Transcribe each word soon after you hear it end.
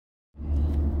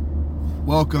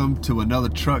Welcome to another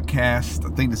truck cast. I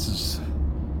think this is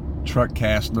truck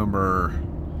cast number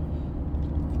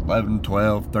 11,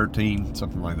 12, 13,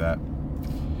 something like that.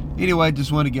 Anyway,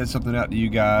 just want to get something out to you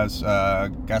guys.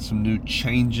 Got some new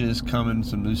changes coming,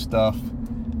 some new stuff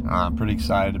I'm pretty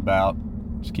excited about.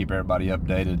 Just keep everybody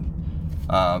updated.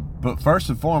 But first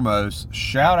and foremost,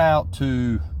 shout out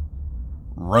to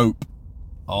Rope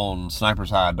on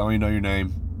Sniper's Hide. Don't even know your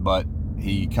name, but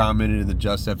he commented in the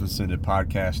Just F Ascended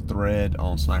podcast thread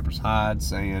on Sniper's Hide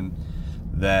saying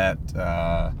that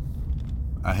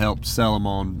I helped sell him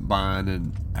on buying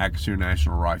an Axiom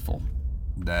National rifle.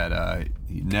 That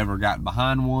he never got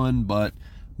behind one, but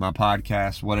my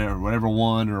podcast, whatever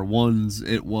one or ones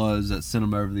it was that sent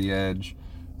him over the edge,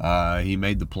 he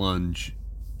made the plunge.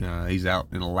 He's out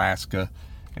in Alaska,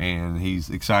 and he's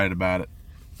excited about it.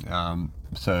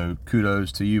 So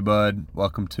kudos to you, bud.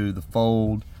 Welcome to the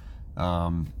fold.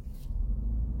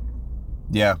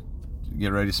 Yeah,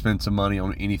 get ready to spend some money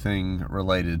on anything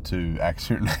related to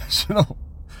Axiom National,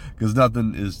 because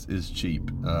nothing is cheap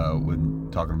when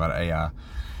talking about AI.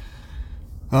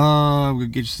 We'll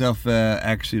get yourself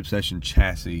Axiom Obsession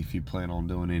chassis if you plan on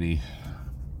doing any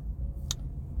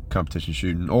competition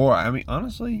shooting, or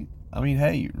honestly,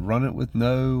 hey, run it with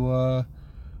no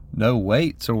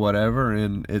weights or whatever,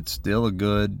 and it's still a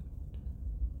good.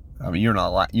 You're in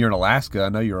Alaska. I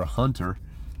know you're a hunter.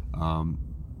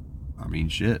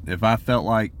 Shit. If I felt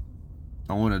like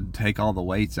I want to take all the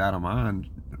weights out of mine,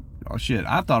 oh shit,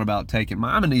 I thought about taking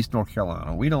mine. I'm in East North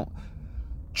Carolina. We don't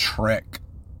trek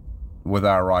with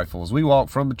our rifles. We walk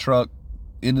from the truck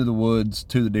into the woods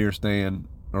to the deer stand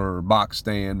or box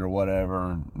stand or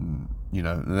whatever, and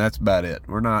that's about it.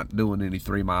 We're not doing any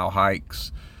 3-mile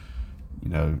hikes,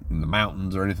 in the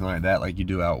mountains or anything like that like you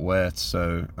do out west.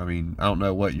 So, I don't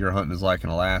know what your hunting is like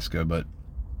in Alaska, but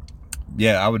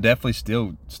yeah, I would definitely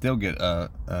still get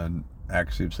an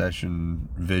Axiom Obsession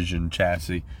Vision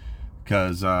chassis,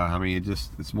 because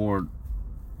it's more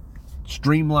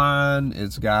streamlined.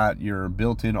 It's got your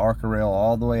built-in Arca rail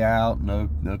all the way out, no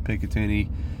Picatinny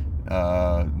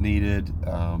needed,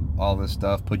 all this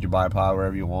stuff. Put your bipod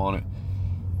wherever you want it.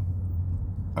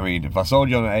 If I sold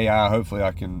you on an AI, hopefully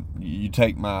you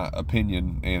take my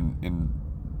opinion and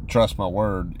trust my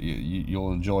word.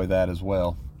 You'll enjoy that as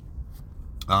well.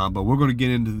 But we're going to get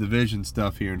into the vision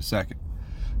stuff here in a second.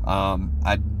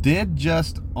 I did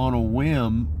just on a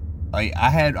whim.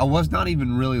 I was not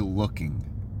even really looking.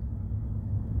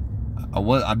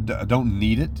 I don't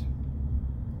need it.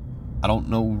 I don't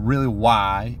know really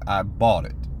why I bought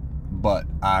it, but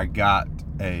I got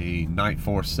a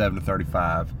Nightforce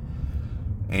 7-35.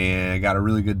 And I got a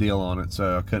really good deal on it,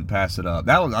 so I couldn't pass it up.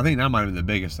 I think that might have been the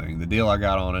biggest thing. The deal I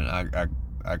got on it,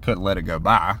 I couldn't let it go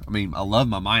by. I love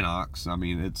my Minox.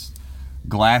 It's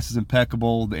glass is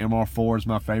impeccable. The MR4 is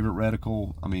my favorite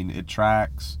reticle. It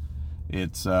tracks.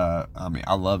 It's I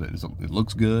love it. It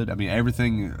looks good.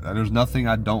 Everything. There's nothing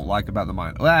I don't like about the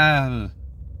Minox. I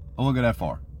won't go that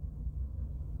far.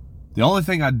 The only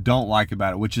thing I don't like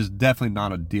about it, which is definitely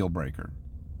not a deal breaker,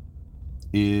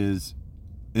 is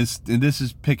and this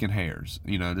is picking hairs.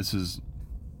 This is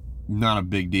not a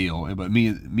big deal, but me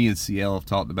and CL have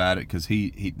talked about it, because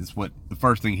it's what the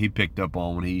first thing he picked up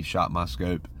on when he shot my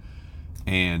scope,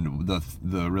 and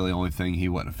the really only thing he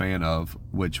wasn't a fan of,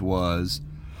 which was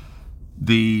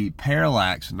the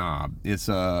parallax knob. It's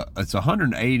a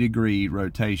 180 degree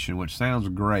rotation, which sounds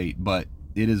great, but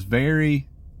it is very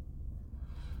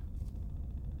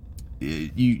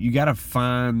you got to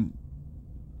fine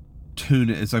tune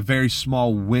it. It's a very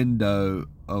small window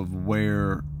of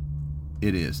where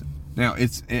it is. Now,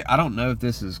 I don't know if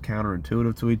this is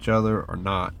counterintuitive to each other or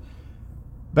not.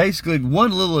 Basically,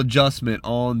 one little adjustment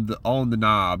on the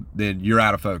knob, then you're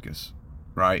out of focus,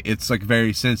 right? It's like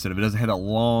very sensitive. It doesn't have a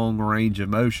long range of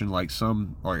motion like the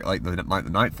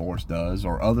Nightforce does,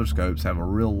 or other scopes have a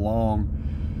real long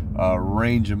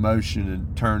range of motion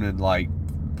and turning like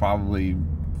probably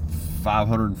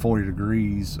 540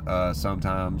 degrees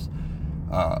sometimes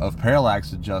of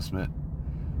parallax adjustment.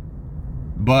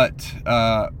 But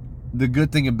the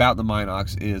good thing about the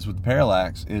Minox is, with the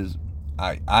parallax, is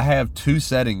I have two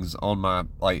settings on my,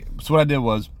 so what I did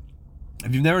was,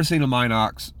 if you've never seen a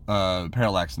Minox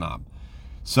parallax knob,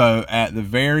 so at the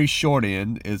very short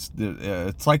end, it's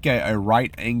like a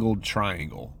right angled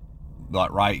triangle.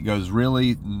 It goes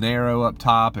really narrow up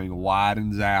top and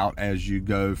widens out as you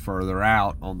go further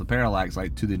out on the parallax,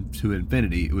 like to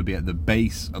infinity. It would be at the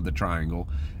base of the triangle,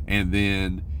 and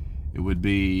then it would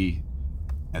be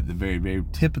at the very, very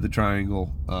tip of the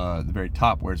triangle, the very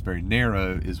top where it's very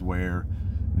narrow, is where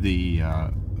the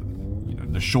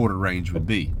shorter range would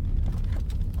be.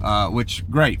 which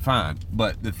great, fine.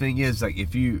 But the thing is, like,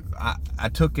 if you, I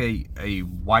took a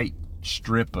white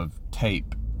strip of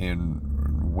tape and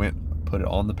put it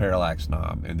on the parallax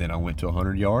knob, and then I went to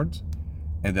 100 yards,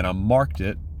 and then I marked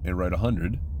it and wrote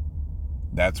 100.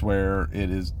 That's where it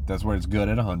is. That's where it's good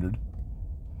at 100.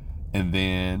 And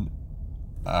then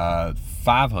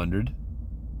 500.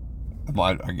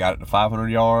 I got it to 500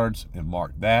 yards and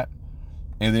marked that.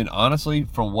 And then honestly,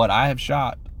 from what I have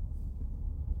shot,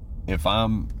 if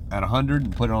I'm at 100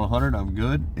 and put it on 100, I'm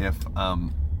good. If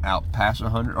I'm out past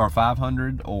 100 or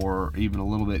 500 or even a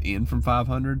little bit in from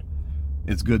 500,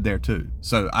 it's good there too.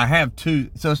 So I have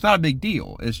two. So it's not a big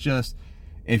deal. It's just,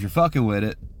 if you're fucking with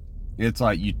it, it's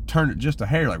like you turn it just a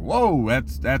hair, like, whoa,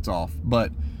 that's off.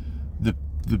 But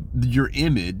your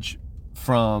image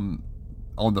from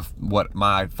on what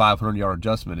my 500 yard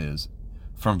adjustment is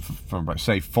from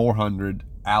say 400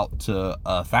 out to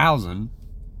 1,000,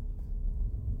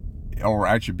 or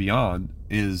actually beyond,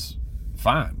 is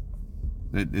fine.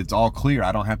 It's all clear.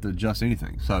 I don't have to adjust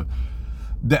anything. So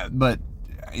that, but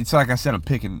it's like I said,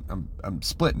 I'm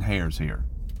splitting hairs here.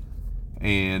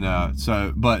 And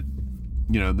so, but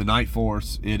you know, the Night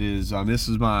Force, it is, this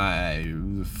is my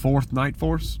fourth Night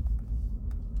Force.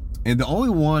 And the only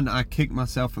one I kicked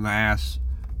myself in the ass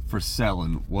for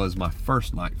selling was my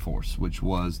first Night Force, which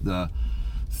was the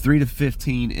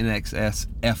 3-15 NXS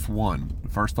F1, the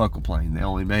first focal plane. They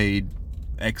only made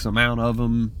X amount of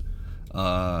them,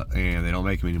 and they don't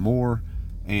make them anymore.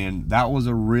 And that was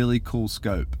a really cool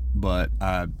scope, but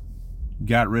I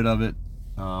got rid of it.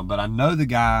 But I know the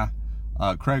guy,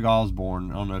 Craig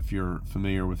Osborne. I don't know if you're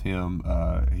familiar with him.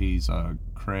 He's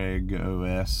Craig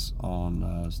OS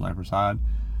on Sniper's Hide.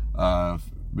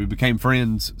 We became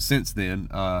friends since then.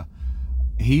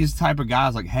 He's the type of guy,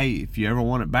 like, hey, if you ever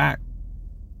want it back,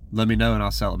 let me know and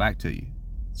I'll sell it back to you.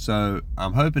 So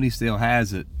I'm hoping he still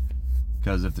has it,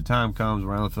 because if the time comes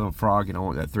around the film frog and I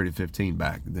want that 3-15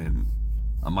 back, then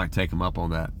I might take him up on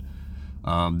that.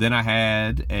 Then I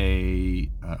had a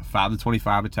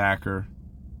 5-25 attacker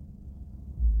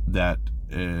that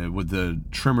with the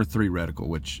Trimmer 3 reticle,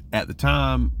 which at the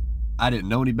time I didn't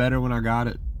know any better when I got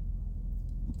it.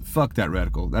 Fuck that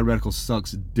reticle. That reticle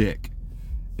sucks dick.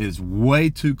 It is way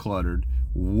too cluttered,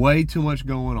 way too much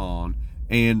going on,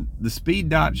 and the speed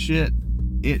dot shit,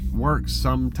 it works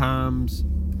sometimes.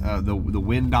 The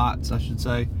wind dots, I should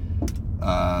say,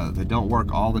 they don't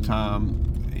work all the time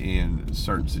in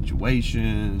certain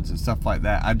situations and stuff like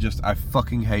that. I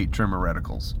fucking hate Trimmer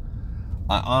reticles.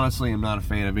 I honestly am not a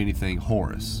fan of anything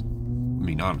Horus. I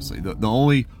mean, honestly, the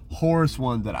only Horus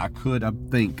one that I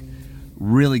think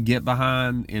really get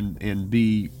behind and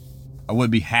be, I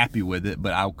wouldn't be happy with it,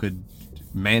 but I could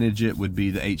manage it, would be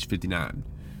the H59.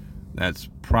 That's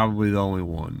probably the only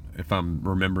one, if I'm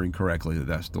remembering correctly,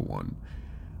 that's the one.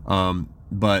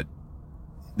 But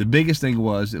the biggest thing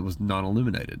was it was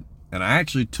non-illuminated. And I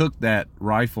actually took that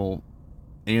rifle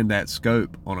and that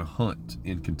scope on a hunt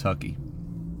in Kentucky.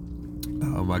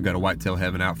 I got a Whitetail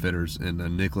Heaven Outfitters in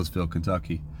Nicholasville,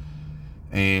 Kentucky.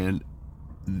 And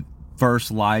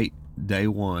first light, day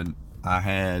one,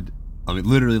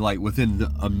 literally like within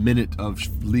a minute of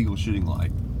legal shooting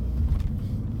light,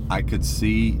 I could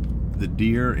see the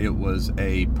deer. It was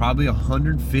probably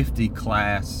 150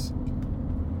 class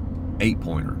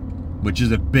 8-pointer, which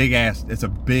is a big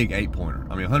 8-pointer.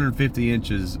 I mean, 150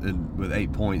 inches with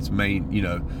 8 points, a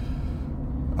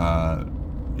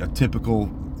typical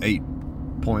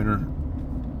 8-pointer,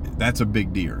 that's a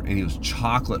big deer. And he was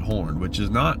chocolate horned, which is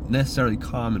not necessarily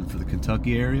common for the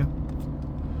Kentucky area.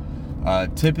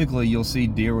 Typically you'll see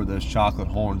deer with those chocolate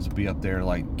horns be up there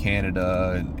like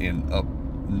Canada and up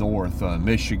north,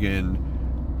 Michigan,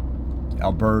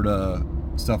 Alberta,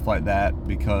 stuff like that,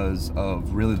 because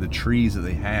of really the trees that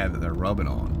they have that they're rubbing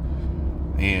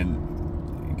on.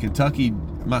 And Kentucky,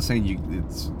 I'm not saying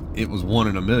it was 1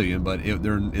 in a million, but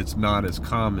it's not as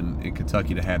common in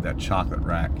Kentucky to have that chocolate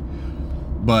rack.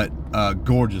 But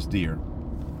gorgeous deer,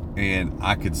 and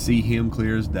I could see him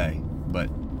clear as day. But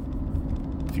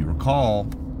if you recall,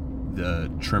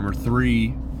 the Trimmer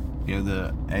 3 and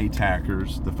the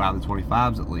attackers, the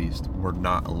 5-25s at least, were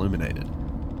not illuminated.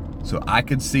 So I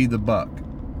could see the buck.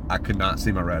 I could not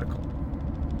see my reticle.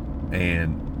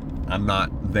 And I'm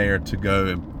not there to go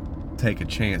and take a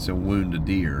chance and wound a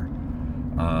deer.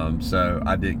 So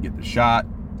I didn't get the shot.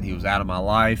 He was out of my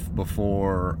life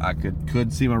before I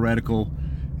could see my reticle,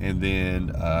 and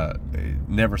then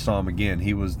never saw him again.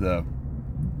 He was the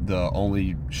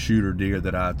only shooter deer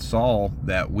that I saw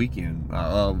that weekend.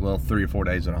 3 or 4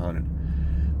 days that I hunted.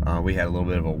 We had a little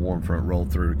bit of a warm front roll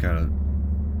through, kind of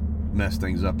messed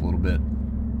things up a little bit.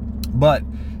 But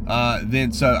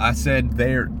So I said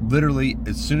there, literally,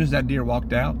 as soon as that deer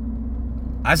walked out,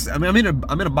 I'm in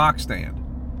a box stand,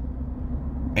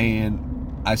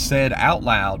 and I said out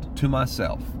loud to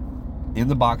myself in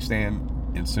the box stand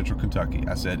in Central Kentucky,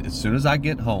 I said, as soon as I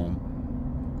get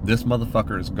home, this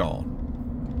motherfucker is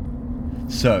gone.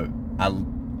 So I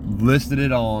listed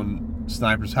it on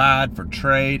Sniper's Hide for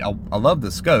trade. I love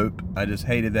the scope. I just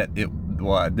hated that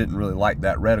I didn't really like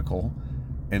that reticle,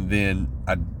 and then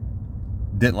I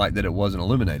didn't like that it wasn't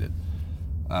illuminated.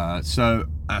 So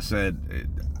I said,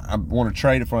 I want to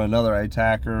trade it for another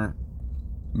attacker.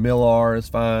 Millar is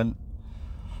fine.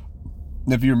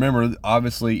 If you remember,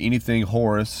 obviously anything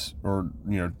Horus or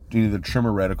any of the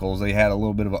trimmer reticles, they had a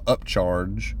little bit of an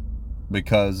upcharge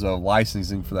because of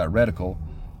licensing for that reticle,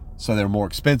 so they're more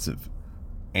expensive,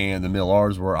 and the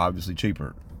Millars were obviously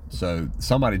cheaper. So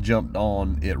somebody jumped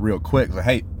on it real quick, like,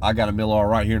 hey, I got a Millar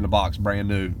right here in the box, brand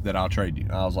new, that I'll trade you.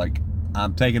 I was like,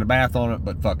 I'm taking a bath on it,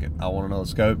 but fuck it, I want another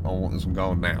scope. I want this one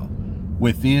gone now.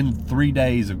 Within 3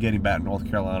 days of getting back to North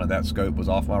Carolina, that scope was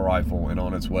off my rifle and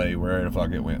on its way wherever the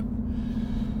fuck it went.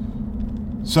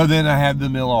 So then I had the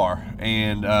Millar,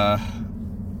 and I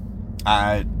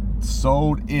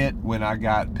sold it when I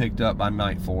got picked up by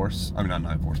by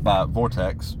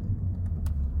Vortex.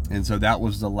 And so that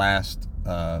was the last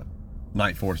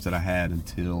Night Force that I had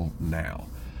until now.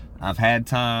 I've had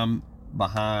time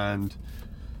behind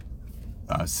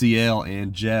CL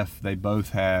and Jeff. They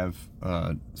both have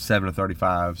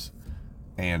 7-35s,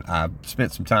 and I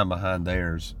spent some time behind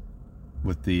theirs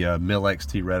with the Mil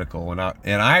XT reticle,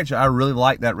 and I really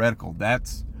like that reticle.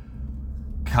 That's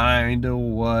kind of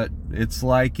what it's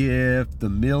like if the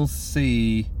Mil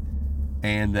C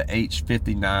and the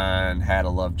H59 had a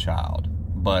love child,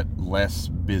 but less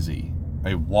busy,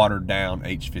 a watered down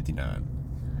H59.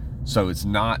 So it's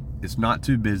not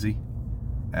too busy.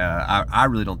 I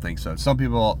really don't think so. Some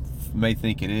people may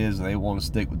think it is, and they want to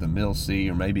stick with the Mil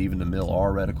C or maybe even the Mil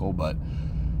R reticle, but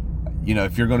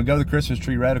if you're going to go the Christmas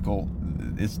tree reticle,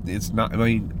 it's not. I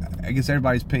mean, I guess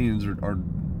everybody's opinions are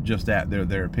just that. They're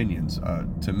their opinions.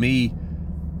 To me,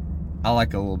 I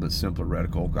like a little bit simpler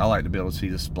reticle. I like to be able to see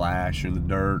the splash and the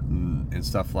dirt and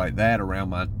stuff like that around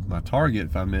my target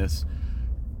if I miss.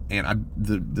 And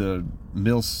the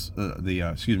Mil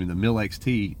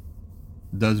XT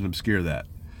doesn't obscure that.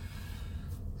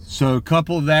 So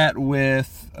couple that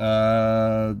with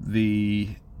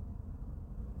the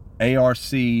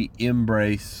ARC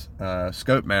Embrace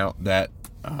scope mount that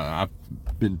I've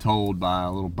been told by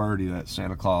a little birdie that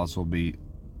Santa Claus will be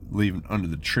leaving under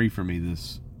the tree for me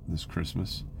this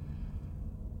Christmas.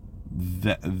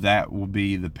 That will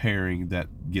be the pairing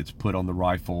that gets put on the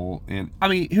rifle. And I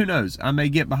mean, who knows? I may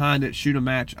get behind it, shoot a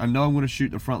match. I know I'm going to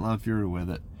shoot the Frontline Fury with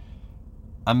it.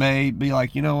 I may be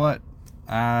like, you know what?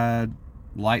 I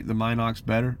like the Minox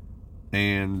better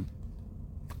and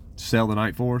sell the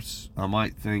Night Force. I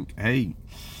might think, hey,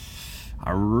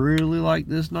 I really like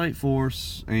this Night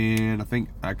Force, and I think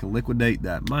I can liquidate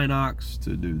that Minox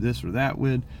to do this or that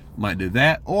with. Might do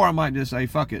that, or I might just say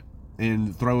fuck it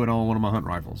and throw it on one of my hunt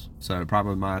rifles. So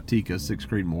probably my Tikka 6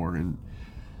 Creedmoor, and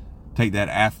take that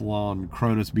Athlon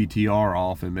Cronus BTR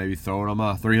off and maybe throw it on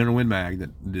my 300 Win Mag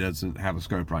that doesn't have a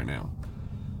scope right now.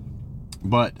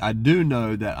 But I do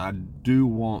know that I do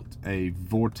want a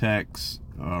Vortex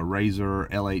Razor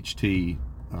LHT.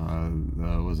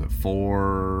 Was it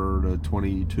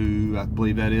 4-22? I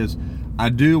believe that is. I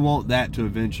do want that to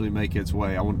eventually make its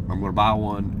way. I'm going to buy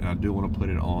one, and I do want to put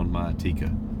it on my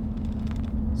Tikka.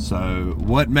 So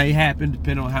what may happen,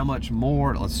 depending on how much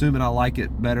more, assuming I like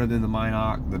it better than the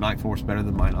Minox, the Night Force better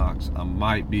than the Minox, I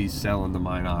might be selling the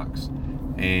Minox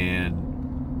and,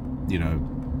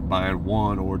 buying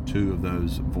 1 or 2 of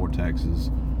those Vortexes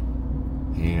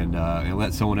and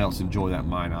let someone else enjoy that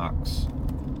Minox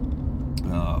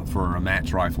for a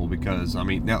match rifle. Because, I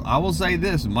mean, now I will say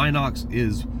this, Minox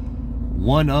is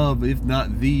one of, if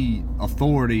not the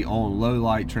authority on low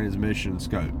light transmission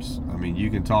scopes. I mean,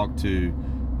 you can talk to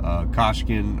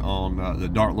Koshkin on the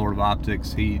Dark Lord of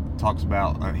Optics. He talks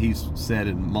about, he's said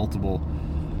in multiple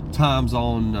times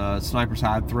on Sniper's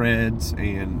Hide threads,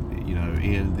 and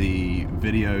in the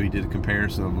video he did a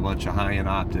comparison of a bunch of high-end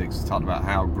optics, talked about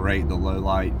how great the low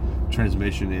light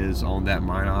transmission is on that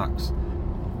Minox.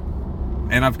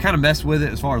 And I've kind of messed with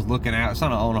it as far as looking out. It's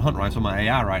not on a hunt rifle, on my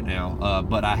AI right now,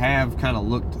 but I have kind of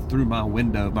looked through my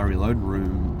window of my reloading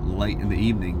room late in the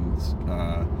evenings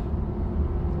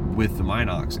with the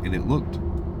Minox, and it looked,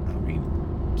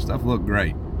 stuff looked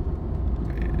great.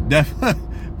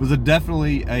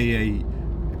 Definitely a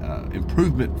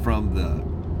improvement from the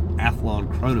Athlon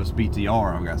Cronus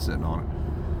BTR I've got sitting on it.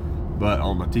 but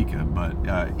on my Tikka. But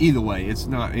either way, it's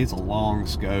a long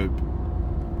scope.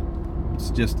 It's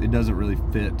just, it doesn't really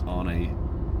fit on a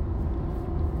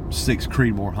 6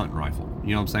 Creedmoor hunting rifle.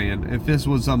 You know what I'm saying? If this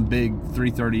was some big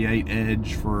 338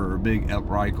 Edge for a big elk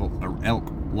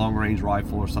long range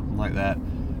rifle or something like that,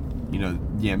 you know,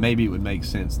 yeah, maybe it would make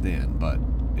sense then. But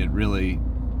it really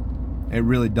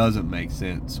doesn't make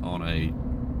sense on a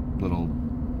little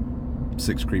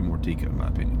 6 Creedmoor Tikka, in my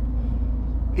opinion.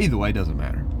 Either way, doesn't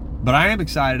matter. But I am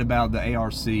excited about the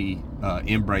ARC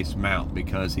Embrace mount,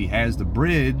 because he has the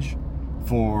bridge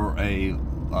for a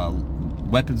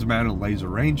weapons mounted laser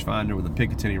rangefinder with a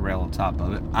Picatinny rail on top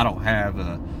of it. I don't have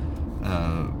a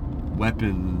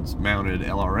weapons mounted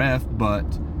LRF, but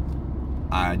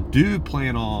I do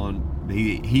plan on,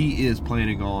 he is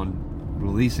planning on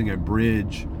releasing a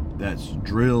bridge that's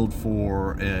drilled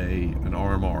for an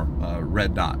RMR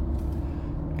red dot,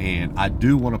 and I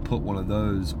do want to put one of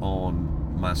those on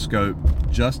my scope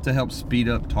just to help speed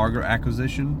up target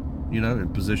acquisition, you know,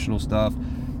 and positional stuff.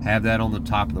 Have that on the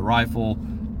top of the rifle,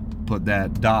 put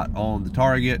that dot on the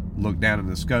target, look down in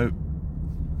the scope,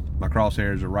 my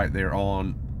crosshairs are right there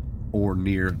on or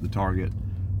near the target.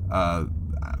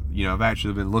 You know, I've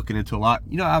actually been looking into a lot,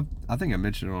 you know, I think I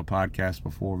mentioned it on a podcast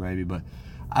before maybe, but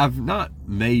I've not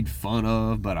made fun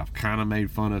of, but I've kind of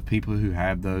made fun of people who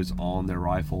have those on their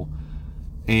rifle.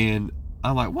 And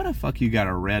I'm like, what the fuck you got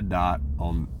a red dot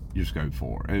on your scope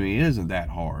for? I mean, it isn't that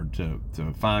hard to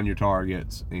find your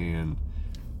targets, and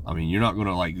I mean, you're not going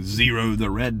to like zero the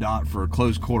red dot for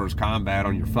close quarters combat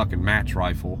on your fucking match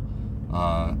rifle.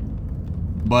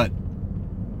 But,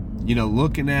 you know,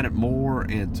 looking at it more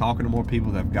and talking to more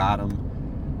people that have got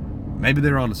them, maybe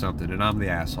they're onto something and I'm the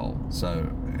asshole. So,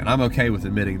 and I'm okay with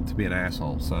admitting to be an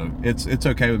asshole. So it's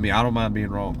okay with me. I don't mind being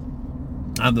wrong.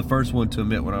 I'm the first one to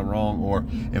admit when I'm wrong, or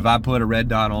if I put a red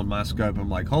dot on my scope, I'm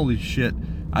like, holy shit,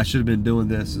 I should have been doing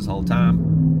this whole time.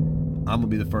 I'm going to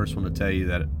be the first one to tell you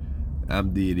that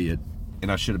I'm the idiot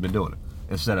and I should have been doing it,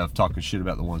 instead of talking shit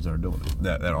about the ones that are doing it,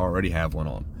 that already have one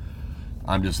on.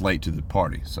 I'm just late to the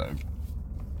party. So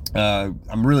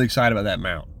I'm really excited about that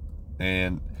mount,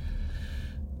 and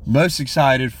most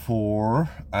excited for,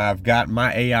 I've got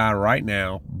my AI right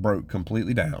now broke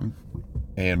completely down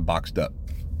and boxed up.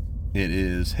 It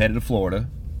is headed to Florida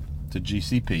to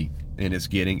GCP, and it's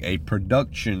getting a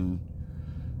production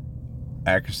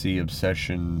Accuracy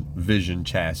Obsession Vision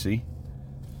chassis,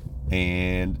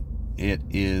 and it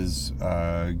is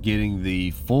getting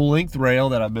the full-length rail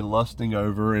that I've been lusting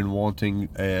over and wanting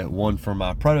one for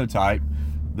my prototype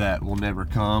that will never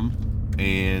come,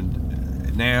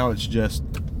 and now it's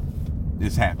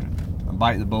happening. I'm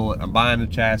biting the bullet. I'm buying the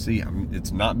chassis.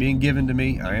 It's not being given to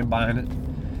me. I am buying it,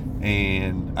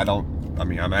 and I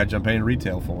imagine I'm paying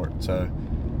retail for it. So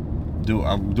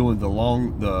I'm doing the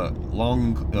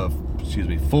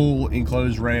full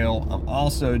enclosed rail. I'm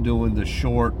also doing the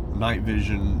short night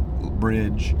vision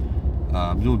bridge.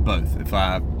 I'm doing both. If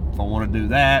I want to do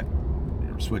that,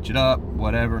 switch it up,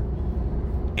 whatever.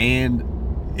 And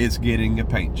it's getting a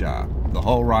paint job. The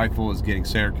whole rifle is getting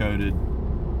Cerakoted,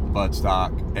 the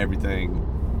buttstock, everything.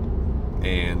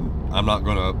 And I'm not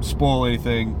gonna spoil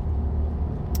anything,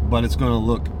 but it's gonna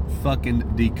look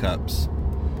fucking D-cups.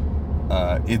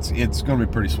 It's gonna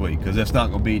be pretty sweet, because it's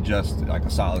not gonna be just like a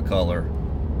solid color.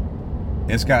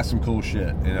 It's got some cool shit,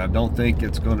 and I don't think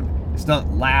it's not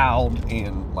loud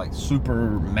and like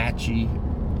super matchy,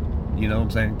 you know what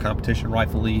I'm saying, competition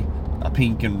rifle-y,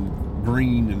 pink and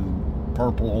green and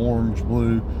purple, orange,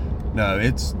 blue. No,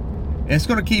 it's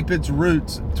gonna keep its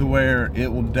roots to where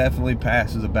it will definitely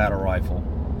pass as a battle rifle.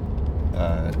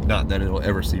 Not that it'll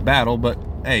ever see battle, but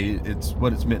hey, it's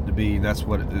what it's meant to be, and that's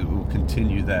what it will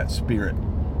continue, that spirit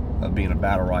of being a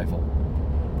battle rifle.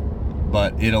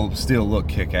 But it'll still look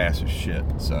kick-ass as shit.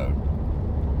 So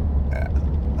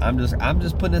I'm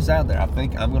just putting this out there. I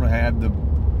think I'm gonna have the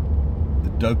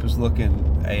dopest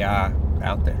looking AI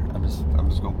out there. I'm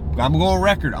going on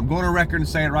record. I'm going on record and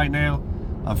saying it right now.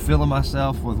 I'm feeling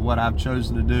myself with what I've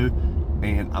chosen to do,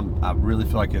 and I really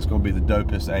feel like it's going to be the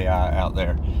dopest AI out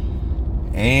there.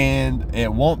 And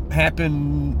it won't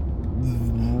happen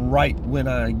right when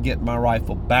I get my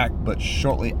rifle back, but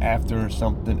shortly after,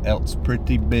 something else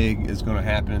pretty big is going to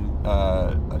happen,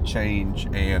 a change,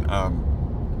 and I'm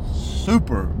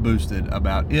super boosted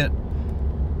about it.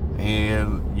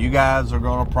 And you guys are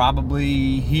going to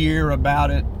probably hear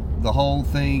about it, the whole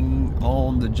thing,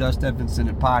 on the Just F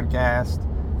Incentive podcast.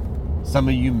 Some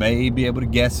of you may be able to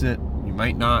guess it, you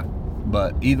might not,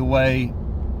 but either way,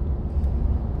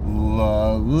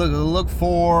 look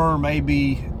for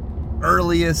maybe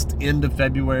earliest end of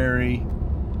February,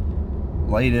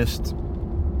 latest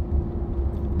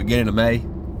beginning of May.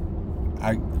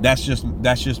 that's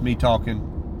just me talking.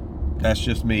 That's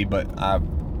just me, but I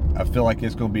feel like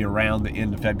it's going to be around the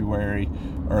end of February,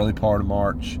 early part of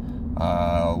March.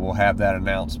 We'll have that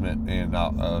announcement, and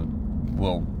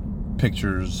we'll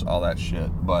pictures, all that shit.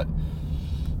 But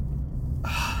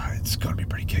it's going to be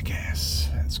pretty kick-ass.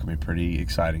 It's going to be pretty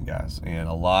exciting, guys. And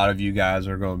a lot of you guys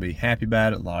are going to be happy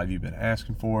about it. A lot of you have been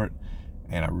asking for it,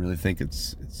 and I really think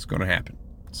it's going to happen.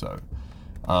 So,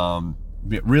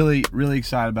 really, really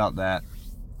excited about that.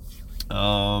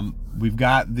 We've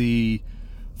got the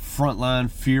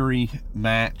Frontline Fury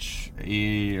match.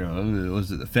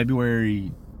 Was it the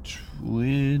February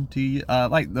 20?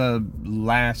 Like the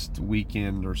last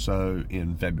weekend or so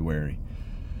in February.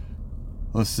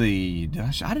 Let's see.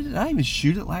 Did I even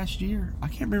shoot it last year? I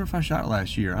can't remember if I shot it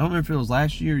last year. I don't remember if it was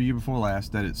last year or year before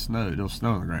last that it snowed. It was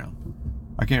snow on the ground.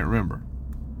 I can't remember.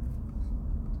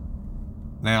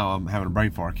 Now I'm having a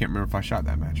brain fart. I can't remember if I shot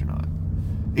that match or not.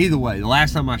 Either way, the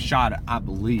last time I shot it, I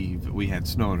believe we had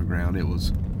snow on the ground. It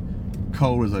was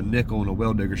cold as a nickel in a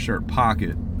well digger shirt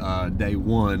pocket. Day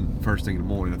one, first thing in the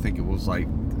morning. I think it was like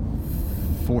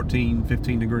 14,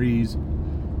 15 degrees,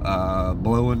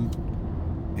 blowing,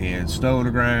 and snow on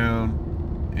the ground.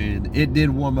 And it did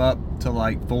warm up to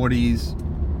like 40s.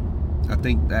 I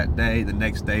think that day. The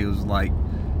next day was like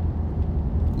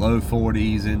low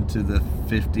 40s into the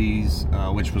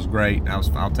 50s, which was great.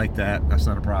 I'll take that. That's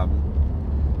not a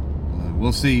problem.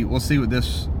 We'll see what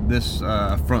this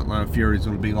Frontline Fury is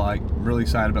going to be like. I'm really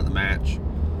excited about the match.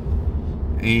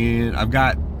 And I've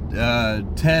got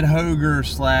Ted Hoger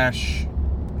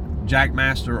 / Jack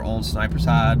Master on Sniper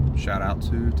Side. Shout out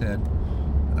to Ted.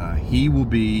 He will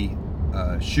be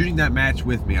shooting that match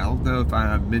with me. I don't know if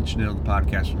I mentioned it on the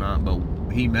podcast or not, but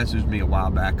he messaged me a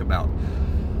while back about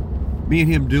me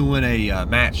and him doing a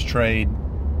match trade.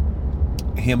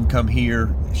 Him come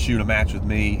here, shoot a match with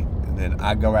me, and then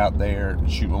I go out there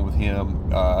and shoot one with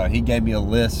him. He gave me a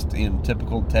list in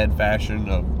typical Ted fashion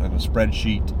of a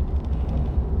spreadsheet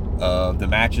of the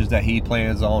matches that he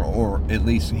plans on, or at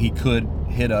least he could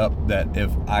hit up, that if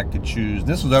I could choose.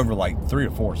 This was over like 3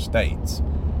 or 4 states.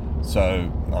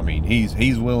 So, I mean,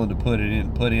 he's willing to put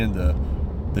in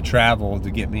the travel to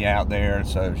get me out there.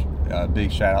 So,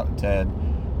 big shout out to Ted.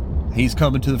 He's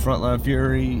coming to the Frontline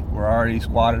Fury. We're already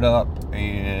squatted up,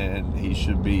 and he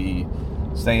should be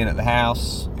staying at the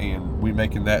house, and we're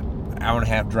making that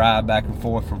hour-and-a-half drive back and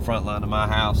forth from Frontline to my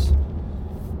house.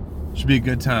 Should be a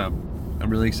good time. I'm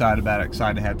really excited about it.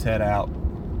 Excited to have Ted out,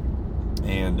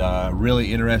 and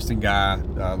really interesting guy.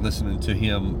 Listening to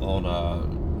him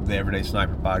on the Everyday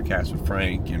Sniper podcast with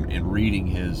Frank, and reading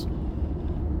his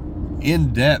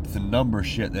in-depth and number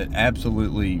shit that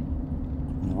absolutely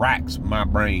racks my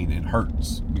brain and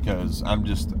hurts, because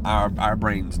our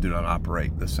brains do not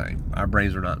operate the same. Our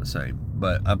brains are not the same.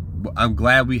 But I'm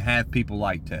glad we have people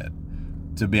like Ted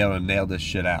to be able to nail this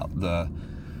shit out. The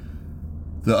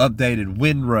updated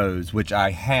win rows, which I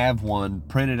have one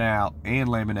printed out and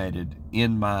laminated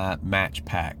in my match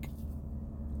pack,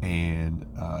 and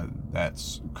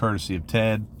that's courtesy of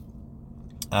Ted.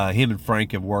 Him and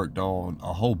Frank have worked on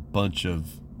a whole bunch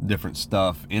of different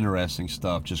stuff, interesting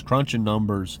stuff, just crunching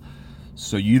numbers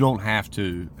so you don't have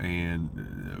to,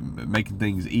 and making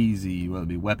things easy, whether it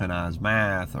be weaponized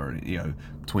math, or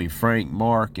between Frank,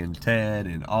 Mark, and Ted,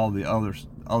 and all the other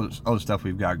stuff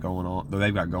they've got going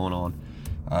on.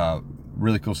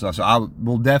 Really cool stuff. So I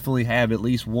will definitely have at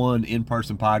least one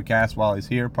in-person podcast while he's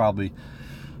here, probably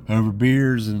over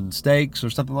beers and steaks or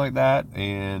something like that.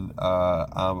 And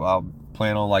I'll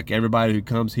plan on, like, everybody who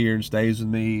comes here and stays with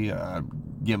me,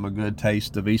 give them a good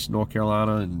taste of Eastern North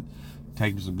Carolina, and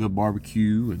take them some good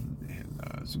barbecue and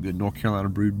some good North Carolina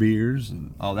brewed beers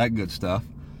and all that good stuff.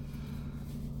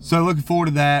 So looking forward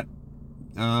to that.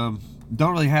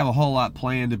 Don't really have a whole lot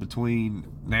planned in between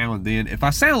now and then. If I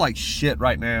sound like shit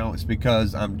right now, it's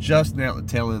because I'm just now at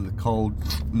the tail end of the cold.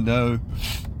 No,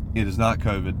 it is not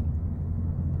COVID.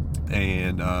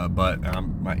 And but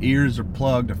my ears are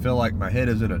plugged. I feel like my head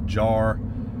is in a jar,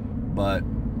 but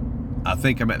I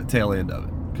think I'm at the tail end of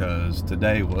it, because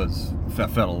today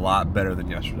felt a lot better than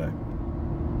yesterday.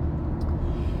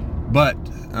 But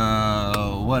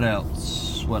what else?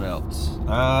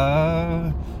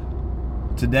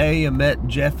 Today I met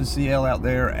Jeff and CL out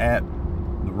there at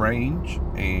the range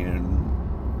and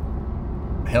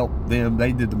helped them.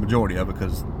 They did the majority of it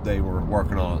because they were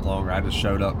working on it longer. I just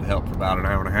showed up to help for about an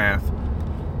hour and a half.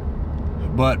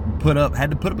 But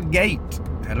had to put up a gate.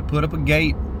 Had to put up a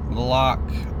gate with a lock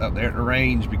up there at the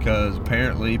range, because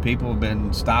apparently people have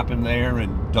been stopping there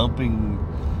and dumping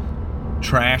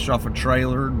trash off a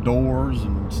trailer doors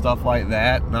and stuff like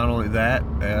that. Not only that,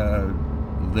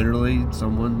 literally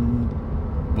someone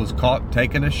was caught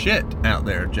taking a shit out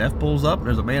there. Jeff pulls up, and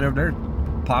there's a man over there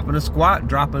popping a squat,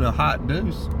 dropping a hot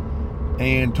deuce.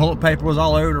 And toilet paper was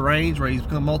all over the range where he's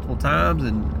come multiple times,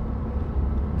 and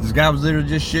this guy was literally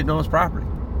just shitting on his property.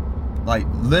 Like,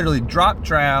 literally drop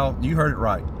trowel, you heard it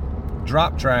right.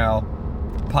 Drop trowel,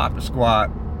 popped a squat,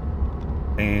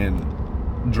 and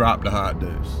dropped a hot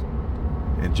deuce.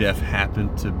 And Jeff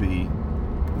happened to be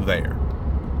there.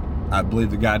 I believe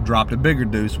the guy dropped a bigger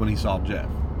deuce when he saw Jeff.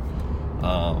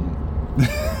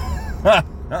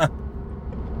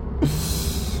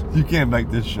 You can't make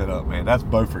this shit up, man. That's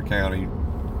Beaufort County,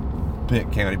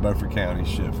 Pitt County, Beaufort County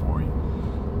shit for you.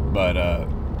 But,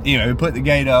 you know, we put the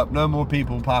gate up. No more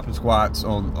people popping squats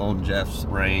on Jeff's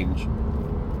range.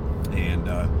 And,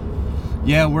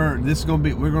 yeah, we're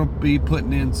gonna be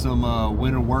putting in some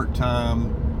winter work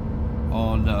time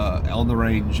on the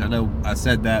range. I know I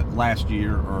said that last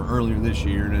year or earlier this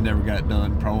year, and it never got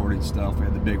done. Priority stuff. We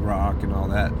had the Big Rock and all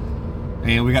that.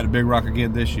 And we got the Big Rock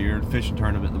again this year, the fishing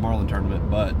tournament, the marlin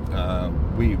tournament. But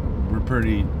we're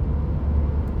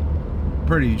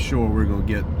pretty sure we're going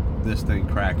to get this thing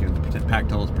cracking,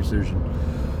 Pactolus Precision.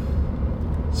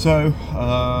 So,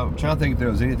 I'm trying to think if there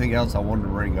was anything else I wanted to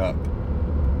bring up.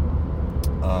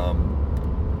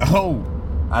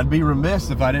 I'd be remiss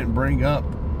if I didn't bring up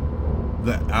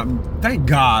that. Thank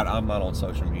God I'm not on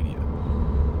social media.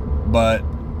 But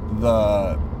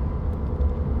the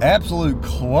absolute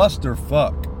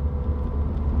clusterfuck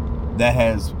that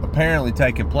has apparently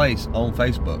taken place on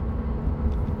Facebook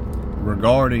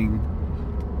regarding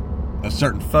a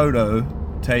certain photo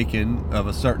taken of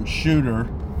a certain shooter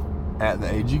at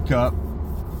the AG Cup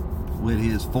with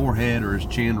his forehead or his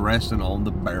chin resting on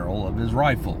the barrel of his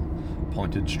rifle,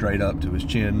 pointed straight up to his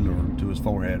chin or to his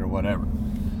forehead or whatever.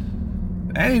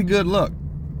 That ain't a good look.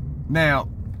 Now,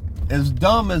 as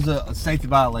dumb as a safety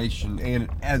violation and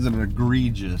as an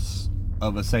egregious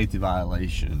of a safety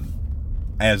violation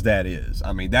as that is,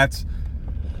 I mean, that's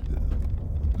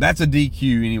a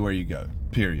DQ anywhere you go,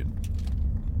 period.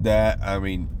 I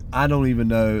mean, I don't even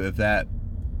know if that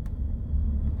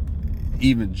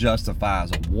even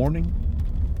justifies a warning.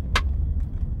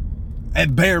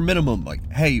 At bare minimum,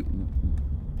 like, hey,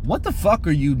 what the fuck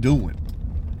are you doing?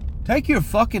 Take your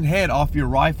fucking head off your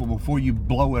rifle before you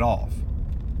blow it off.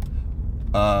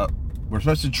 We're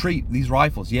supposed to treat these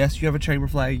rifles. Yes, you have a chamber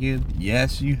flag in.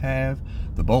 Yes, you have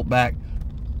the bolt back.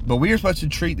 But we are supposed to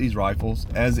treat these rifles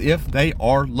as if they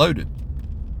are loaded.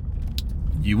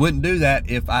 You wouldn't do that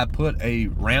if I put a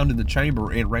round in the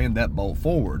chamber and ran that bolt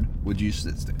forward. Would you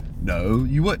sit still? No,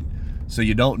 you wouldn't. So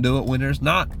you don't do it when there's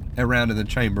not a round in the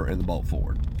chamber and the bolt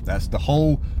forward. That's the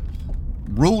whole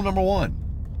rule number one.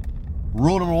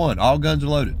 Rule number one, all guns are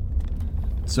loaded.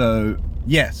 So,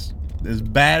 yes, as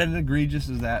bad and egregious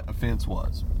as that offense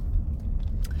was,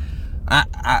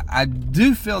 I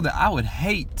do feel that I would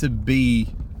hate to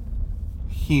be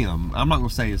him. I'm not going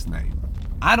to say his name.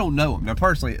 I don't know him. Now,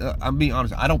 personally, I'm being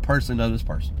honest, I don't personally know this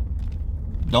person.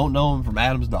 Don't know him from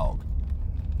Adam's dog.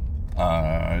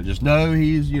 Just know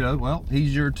he's,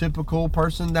 he's your typical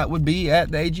person that would be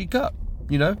at the AG Cup.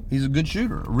 He's a good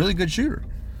shooter, a really good shooter.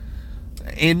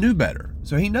 And knew better.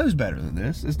 So he knows better than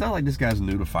this. It's not like this guy's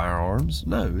new to firearms.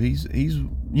 No, he's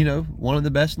one of the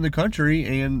best in the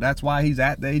country, and that's why he's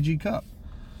at the AG Cup.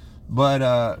 But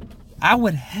I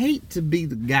would hate to be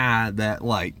the guy that,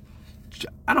 like,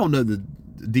 I don't know the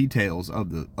details of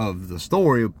the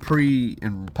story of pre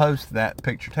and post that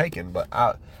picture taken, but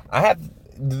I have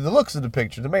the looks of the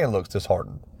picture. The man looks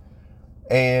disheartened,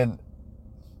 and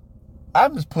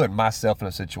I'm just putting myself in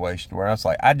a situation where I was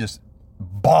like, I just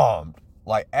bombed,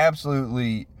 like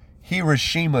absolutely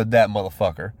Hiroshima'd that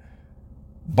motherfucker,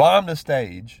 bombed the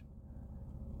stage,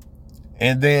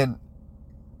 and then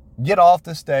get off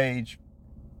the stage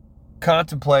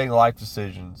contemplating life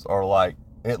decisions, or like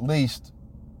at least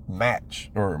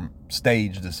match or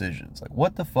stage decisions. Like,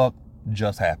 what the fuck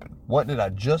just happened? What did I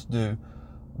just do?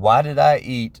 Why did I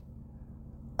eat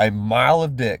a mile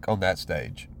of dick on that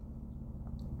stage?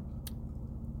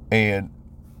 And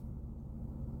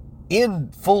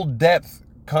in full depth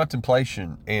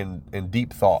contemplation and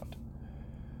deep thought,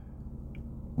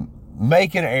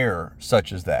 make an error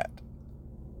such as that.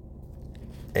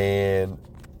 And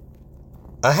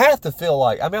I have to feel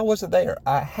like, I wasn't there.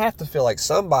 I have to feel like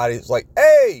somebody's like,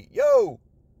 hey, yo,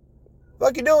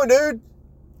 what you doing, dude?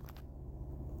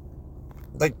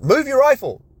 Like, move your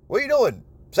rifle. What are you doing?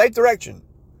 Safe direction.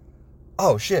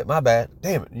 Oh, shit, my bad.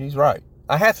 Damn it, he's right.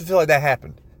 I have to feel like that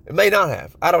happened. It may not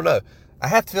have. I don't know. I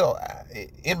have to feel,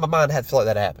 in my mind, I have to feel like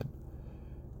that happened.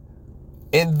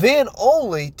 And then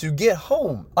only to get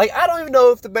home. Like, I don't even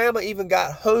know if the Bama even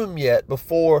got home yet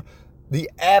before the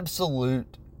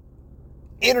absolute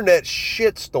internet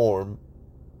shitstorm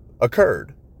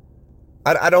occurred?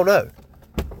 I don't know.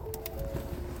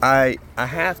 I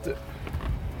have to.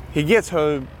 He gets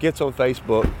home, gets on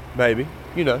Facebook, maybe,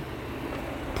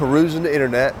 perusing the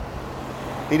internet.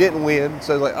 He didn't win,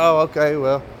 so he's like, oh, okay,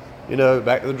 well,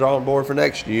 back to the drawing board for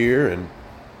next year, and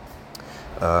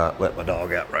let my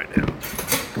dog out right now.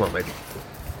 Come on, baby.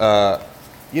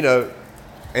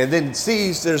 And then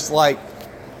sees there's like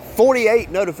 48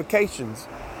 notifications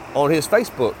on his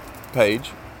Facebook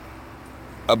page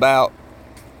about,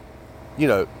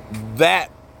 that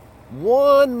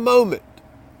one moment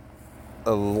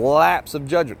of lapse of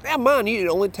judgment. Now, mind you, it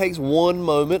only takes one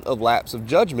moment of lapse of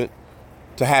judgment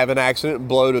to have an accident and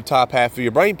blow the top half of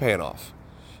your brain pan off.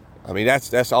 I mean,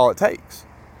 that's all it takes.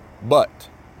 But,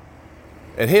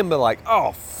 and him be like,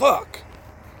 oh, fuck.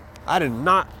 I did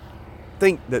not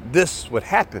think that this would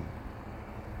happen.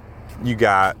 You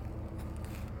got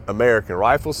American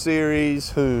Rifle Series,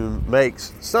 who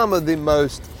makes some of the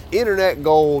most internet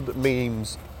gold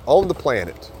memes on the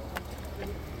planet.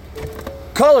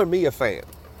 Color me a fan,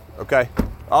 okay? I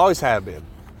always have been.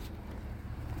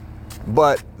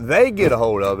 But they get a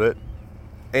hold of it,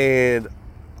 and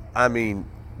I mean,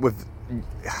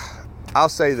 I'll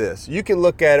say this. You can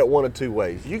look at it one of two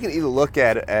ways. You can either look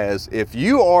at it as if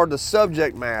you are the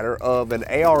subject matter of an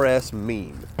ARS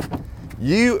meme.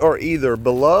 You are either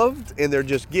beloved and they're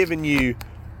just giving you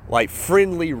like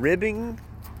friendly ribbing,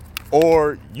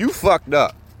 or you fucked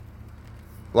up.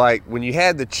 Like when you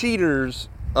had the cheaters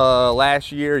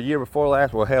last year, year before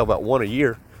last, well, hell, about one a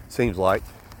year, seems like.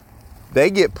 They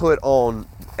get put on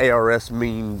ARS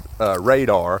meme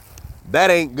radar. That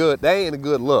ain't good. That ain't a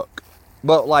good look.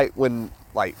 But like when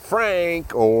like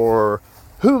Frank or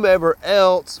whomever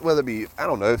else, whether it be, I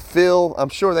don't know, Phil, I'm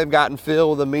sure they've gotten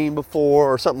Phil with a meme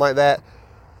before or something like that.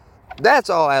 That's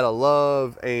all out of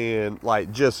love and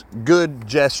like just good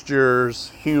gestures,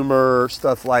 humor,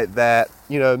 stuff like that.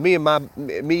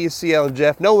 Me, CL, and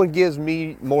Jeff, no one gives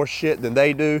me more shit than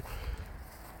they do,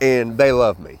 and they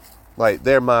love me. Like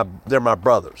they're my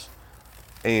brothers.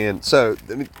 And so,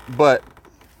 but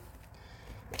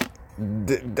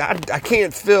I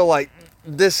can't feel like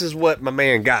this is what my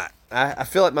man got. I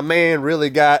feel like my man really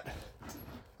got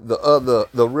the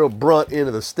real brunt end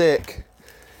of the stick.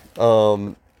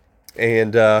 I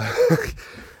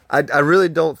really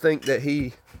don't think that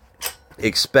he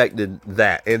expected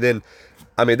that. And then,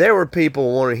 I mean, there were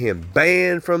people wanting him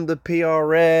banned from the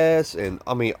PRS, and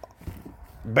I mean,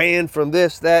 banned from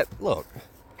this, that. Look,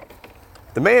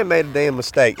 the man made a damn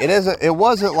mistake. It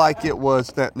wasn't like it was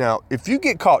that. Now, if you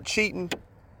get caught cheating,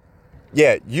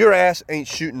 yeah, your ass ain't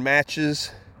shooting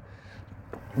matches.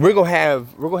 We're gonna have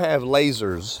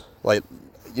lasers, like,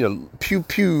 pew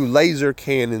pew laser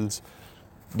cannons,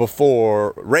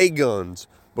 before ray guns,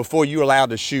 before you're allowed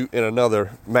to shoot in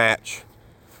another match.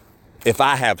 If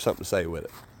I have something to say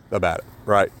about it,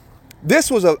 right?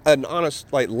 This was an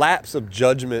honest, like, lapse of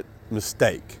judgment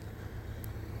mistake.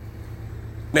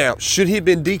 Now, should he have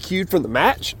been DQ'd from the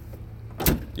match?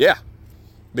 Yeah,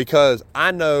 because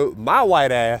I know my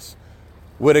white ass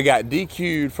would have got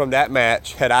DQ'd from that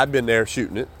match had I been there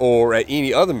shooting it, or at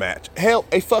any other match. Hell,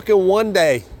 a fucking one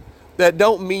day that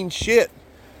don't mean shit.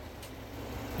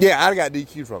 Yeah, I'd have got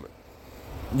DQ'd from it.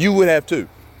 You would have too.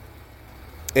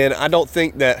 And I don't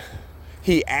think that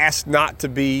he asked not to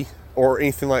be or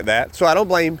anything like that. So I don't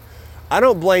blame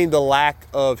the lack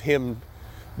of him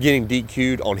getting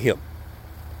DQ'd on him.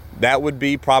 That would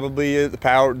be probably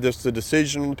just the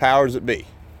decision of the powers that be.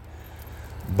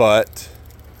 But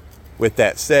with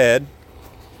that said,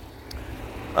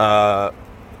 I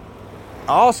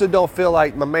also don't feel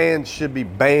like my man should be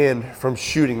banned from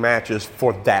shooting matches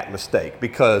for that mistake.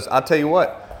 Because I'll tell you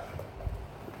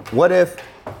what if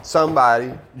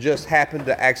somebody just happened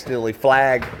to accidentally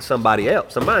flag somebody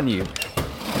else? And mind you,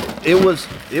 it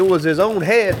was his own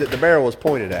head that the barrel was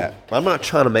pointed at. I'm not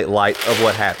trying to make light of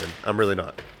what happened. I'm really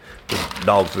not. Just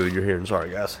dog food you're hearing. Sorry,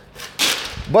 guys.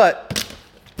 But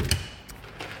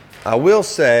I will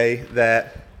say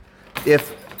that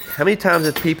how many times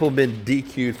have people been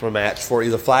DQ'd from a match for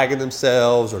either flagging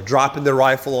themselves or dropping their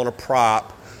rifle on a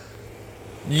prop?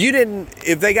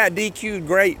 If they got DQ'd,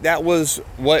 great, that was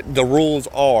what the rules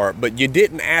are, but you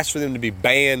didn't ask for them to be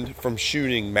banned from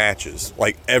shooting matches,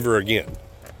 like, ever again.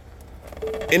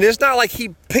 And it's not like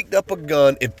he picked up a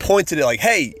gun and pointed it like,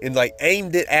 hey, and like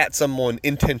aimed it at someone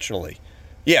intentionally.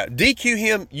 Yeah, DQ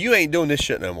him, you ain't doing this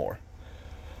shit no more.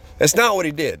 That's not what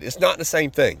he did. It's not the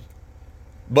same thing.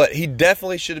 But he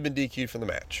definitely should have been DQ'd from the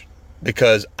match,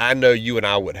 because I know you and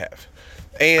I would have.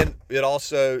 And it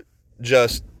also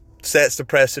just sets the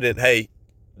precedent, hey,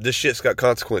 this shit's got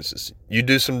consequences. You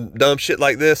do some dumb shit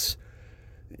like this,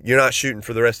 you're not shooting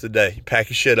for the rest of the day. Pack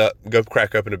your shit up and go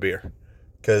crack open a beer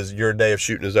because your day of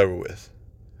shooting is over with.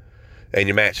 And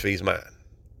your match fee's mine,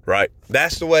 right?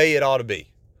 That's the way it ought to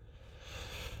be.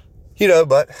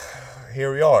 But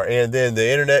here we are. And then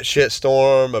the internet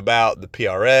shitstorm about the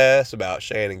PRS, about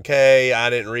Shannon K. I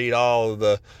didn't read all of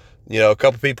the, a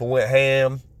couple people went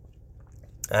ham.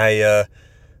 I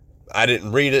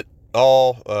didn't read it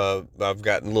all. I've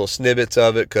gotten little snippets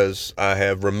of it because I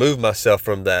have removed myself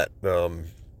from that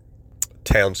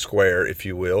town square, if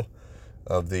you will,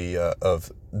 of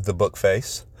the book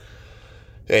face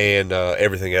and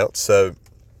everything else. So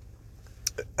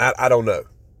I don't know,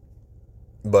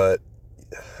 but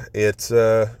it's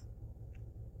hey,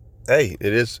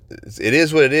 it is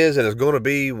what it is, and it's going to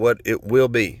be what it will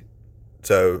be.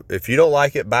 So if you don't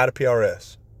like it, buy the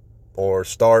PRS or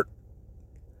start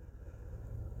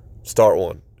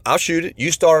one. I'll shoot it.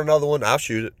 You start another one, I'll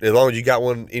shoot it. As long as you got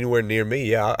one anywhere near me,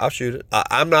 yeah, I'll shoot it.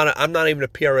 I'm not even a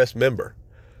PRS member,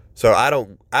 so I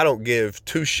don't give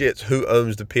two shits who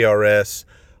owns the PRS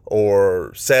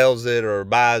or sells it or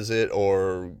buys it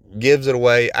or gives it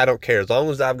away. I don't care. As long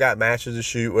as I've got matches to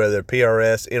shoot, whether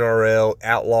PRS, NRL,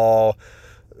 Outlaw,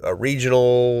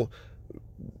 regional,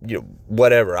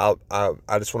 whatever. I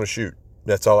just want to shoot.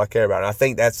 That's all I care about. And I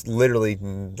think that's literally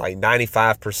like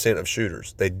 95% of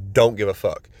shooters. They don't give a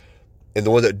fuck. And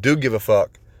the ones that do give a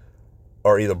fuck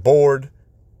are either bored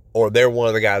or they're one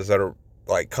of the guys that are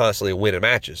like constantly winning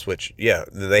matches, which, yeah,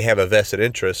 they have a vested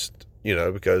interest,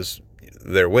 because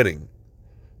they're winning.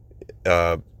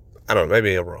 I don't know.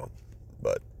 Maybe I'm wrong.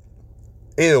 But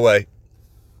either way,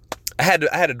 I had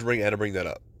to bring that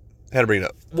up.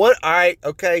 What? All right.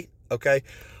 Okay.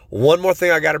 One more thing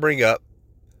I got to bring up.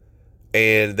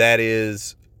 And that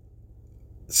is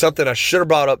something I should have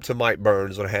brought up to Mike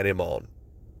Burns when I had him on.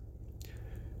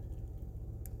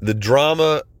 The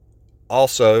drama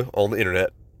also on the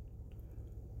internet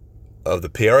of the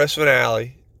PRS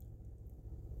finale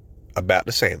about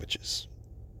the sandwiches.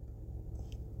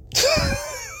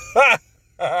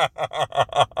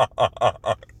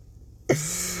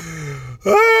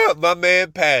 My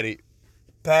man Patty.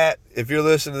 Pat, if you're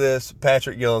listening to this,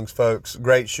 Patrick Youngs, folks,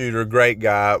 great shooter, great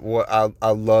guy. I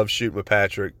love shooting with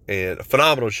Patrick, and a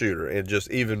phenomenal shooter, and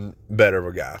just even better of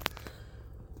a guy.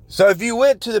 So if you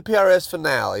went to the PRS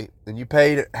finale and you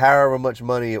paid however much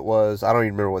money it was, I don't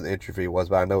even remember what the entry fee was,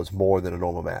 but I know it's more than a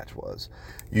normal match was.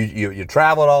 You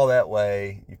traveled all that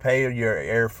way, you paid your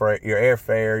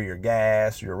airfare, your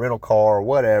gas, your rental car,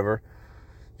 whatever,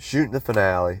 shooting the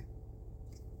finale,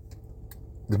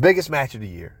 the biggest match of the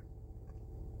year.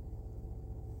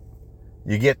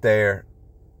 You get there,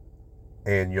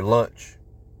 and your lunch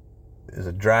is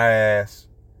a dry-ass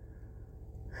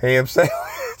ham sandwich.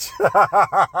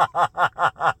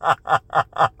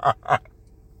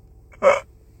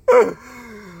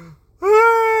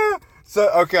 So,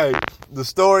 okay, the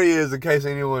story is, in case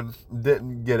anyone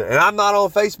didn't get it, and I'm not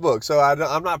on Facebook, so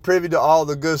I'm not privy to all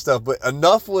the good stuff, but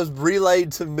enough was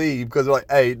relayed to me because they're like,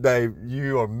 hey, Dave,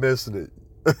 you are missing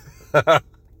it.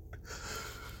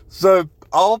 So,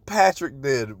 all Patrick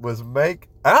did was I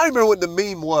don't remember what the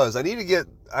meme was. I need to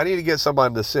get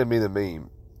somebody to send me the meme.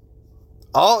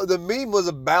 The meme was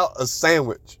about a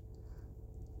sandwich.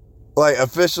 Like,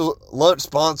 official lunch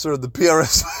sponsor of the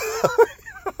PRS.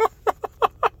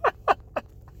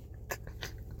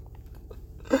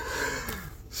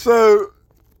 So,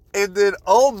 and then,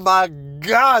 oh my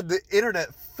God, the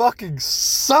internet fucking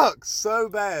sucks so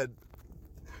bad.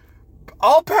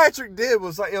 All Patrick did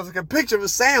was it was like a picture of a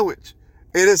sandwich.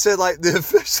 And it said, like, the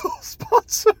official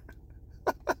sponsor.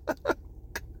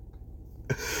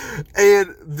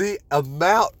 And the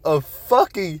amount of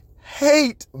fucking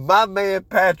hate my man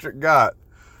Patrick got.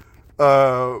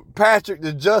 Patrick,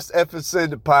 the Just F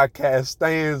Ascended podcast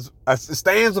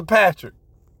stands with Patrick.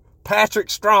 Patrick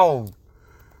Strong.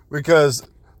 Because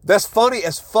that's funny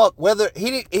as fuck. Whether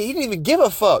he didn't even give a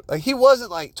fuck. Like, he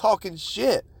wasn't, like, talking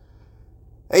shit.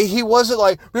 He wasn't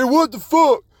like, man, what the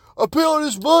fuck? I pay all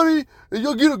this money and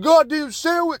you'll get a goddamn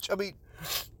sandwich. I mean,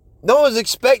 no one's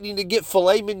expecting to get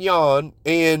filet mignon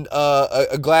and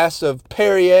a glass of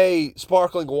Perrier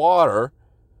sparkling water,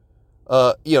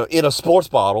 in a sports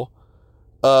bottle.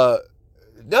 No,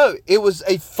 it was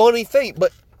a funny thing.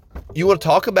 But you want to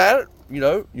talk about it,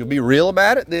 you'll be real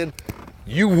about it, then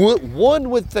one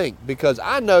would think, because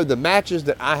I know the matches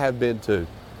that I have been to,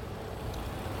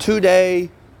 2-day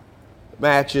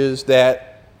matches that,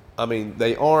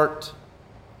 they aren't,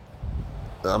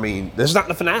 this is not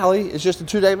the finale, it's just a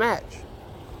 2-day match.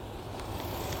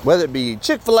 Whether it be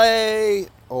Chick-fil-A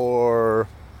or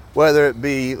whether it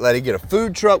be letting get a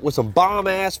food truck with some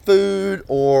bomb-ass food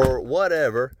or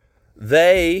whatever,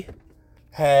 they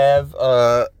have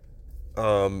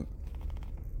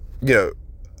you know,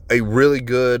 a really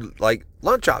good like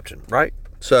lunch option, right?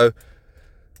 So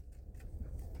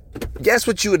guess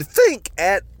what you would think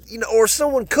at, you know, or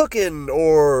someone cooking,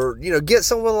 or, you know, get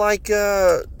someone like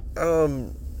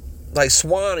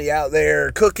Swanee out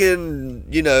there cooking,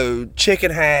 you know, chicken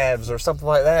halves or something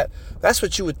like that. That's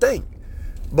what you would think.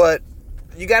 But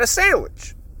you got a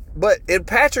sandwich. And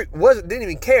Patrick didn't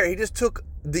even care. He just took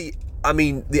the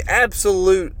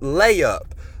absolute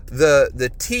layup,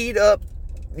 the teed up,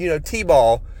 you know,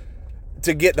 T-ball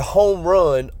to get the home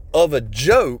run of a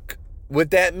joke with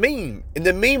that meme. And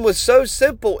the meme was so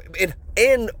simple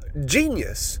and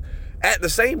genius at the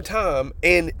same time.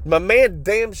 And my man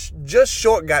just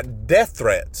short got death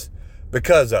threats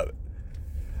because of it.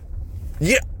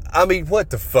 Yeah, I mean, what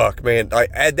the fuck, man?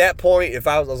 Like, at that point, if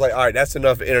I was like, all right, that's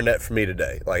enough internet for me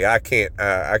today. Like, I can't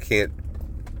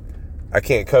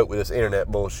cope with this internet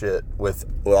bullshit with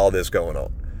all this going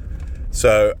on.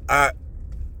 So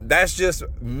that's just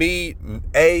me,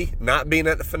 A, not being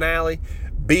at the finale,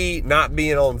 B, not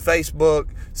being on Facebook,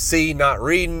 C, not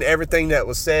reading everything that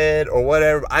was said or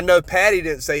whatever. I know Patty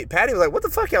didn't say, Patty was like, what the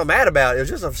fuck y'all mad about? It was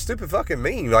just a stupid fucking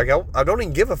meme. Like, I don't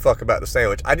even give a fuck about the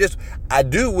sandwich. I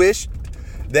do wish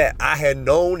that I had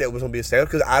known it was going to be a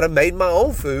sandwich, because I'd have made my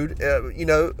own food, you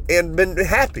know, and been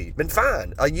happy, been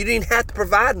fine. You didn't have to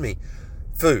provide me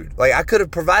food. Like, I could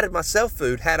have provided myself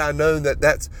food had I known that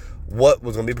that's what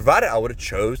was going to be provided. I would have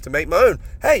chose to make my own.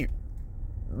 Hey,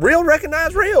 real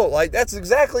recognize real. Like, that's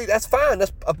fine.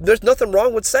 There's nothing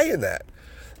wrong with saying that.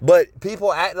 But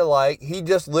people acting like he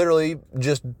just literally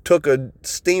just took a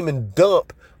steaming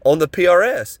dump on the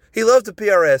PRS. He loves the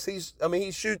PRS.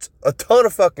 He shoots a ton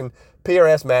of fucking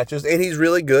PRS matches, and he's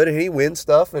really good, and he wins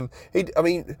stuff. And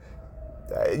y'all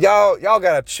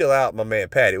gotta chill out, my man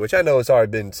Patty, which I know it's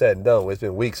already been said and done. It's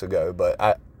been weeks ago, but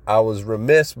I was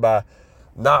remiss by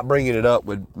not bringing it up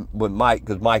with Mike,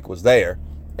 because Mike was there,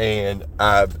 and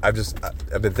I've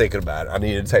been thinking about it. I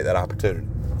needed to take that opportunity.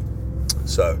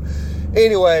 So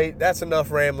anyway, that's enough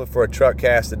rambling for a truck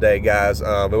cast today, guys. It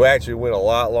actually went a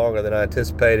lot longer than I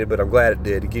anticipated, but I'm glad it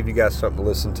did, to give you guys something to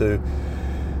listen to.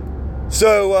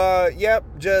 So,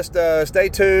 just stay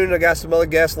tuned. I got some other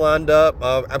guests lined up.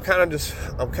 I'm kind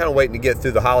of waiting to get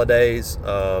through the holidays.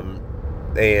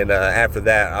 And after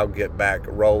that, I'll get back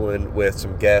rolling with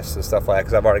some guests and stuff like that,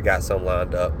 because I've already got some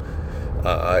lined up.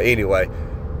 Anyway,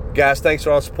 guys, thanks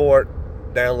for all the support,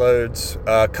 downloads,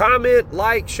 comment,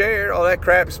 like, share, all that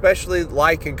crap, especially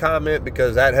like and comment,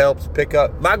 because that helps pick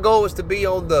up. My goal is to be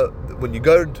on when you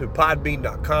go to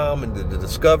podbean.com and the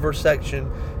Discover section,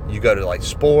 you go to like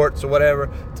sports or whatever,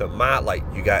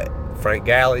 you got Frank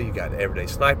Galley, you got Everyday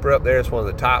Sniper up there. It's one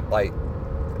of the top like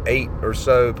 8 or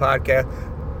so podcasts.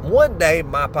 One day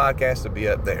my podcast will be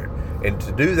up there, and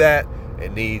to do that,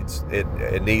 it needs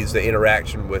the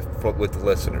interaction with the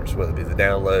listeners, whether it be the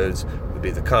downloads, whether it be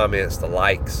the comments, the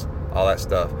likes, all that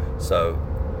stuff. So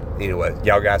anyway,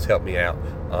 y'all guys help me out.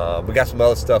 We got some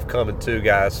other stuff coming too,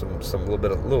 guys. Some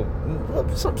little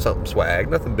swag,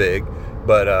 nothing big,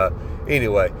 but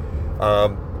anyway,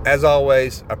 as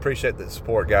always, I appreciate the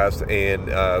support, guys. And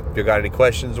if you got any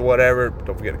questions or whatever,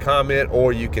 don't forget to comment,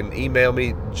 or you can email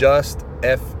me,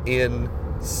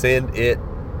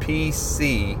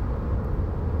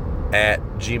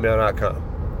 justfnsenditpc@gmail.com.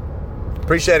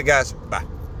 Appreciate it, guys. Bye.